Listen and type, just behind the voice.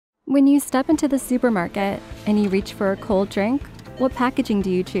When you step into the supermarket and you reach for a cold drink, what packaging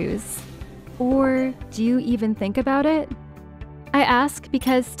do you choose? Or do you even think about it? I ask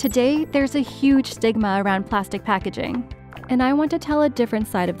because today there's a huge stigma around plastic packaging, and I want to tell a different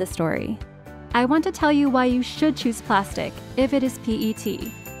side of the story. I want to tell you why you should choose plastic if it is PET.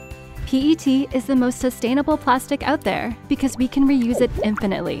 PET is the most sustainable plastic out there because we can reuse it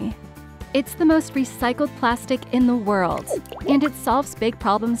infinitely. It's the most recycled plastic in the world, and it solves big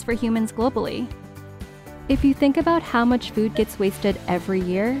problems for humans globally. If you think about how much food gets wasted every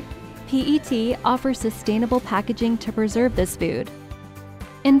year, PET offers sustainable packaging to preserve this food.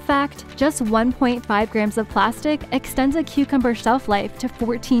 In fact, just 1.5 grams of plastic extends a cucumber shelf life to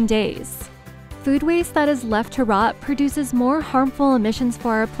 14 days. Food waste that is left to rot produces more harmful emissions for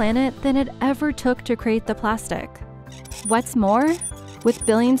our planet than it ever took to create the plastic. What's more, with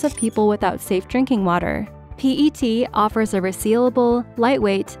billions of people without safe drinking water, PET offers a resealable,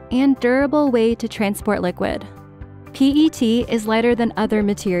 lightweight, and durable way to transport liquid. PET is lighter than other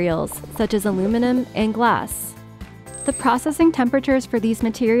materials, such as aluminum and glass. The processing temperatures for these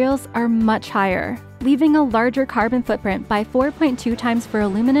materials are much higher, leaving a larger carbon footprint by 4.2 times for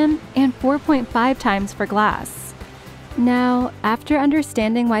aluminum and 4.5 times for glass. Now, after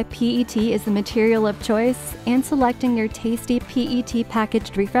understanding why PET is the material of choice and selecting your tasty PET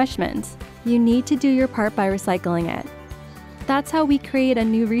packaged refreshment, you need to do your part by recycling it. That's how we create a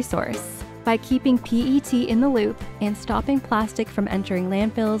new resource, by keeping PET in the loop and stopping plastic from entering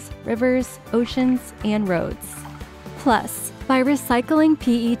landfills, rivers, oceans, and roads. Plus, by recycling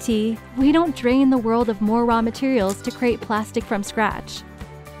PET, we don't drain the world of more raw materials to create plastic from scratch.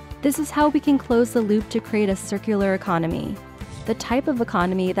 This is how we can close the loop to create a circular economy, the type of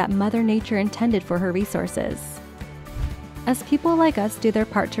economy that Mother Nature intended for her resources. As people like us do their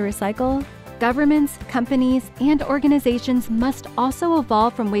part to recycle, governments, companies, and organizations must also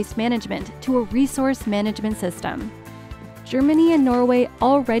evolve from waste management to a resource management system. Germany and Norway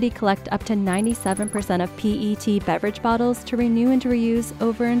already collect up to 97% of PET beverage bottles to renew and to reuse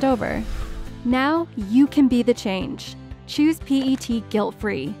over and over. Now you can be the change. Choose PET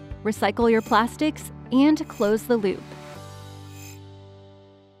guilt-free, recycle your plastics, and close the loop.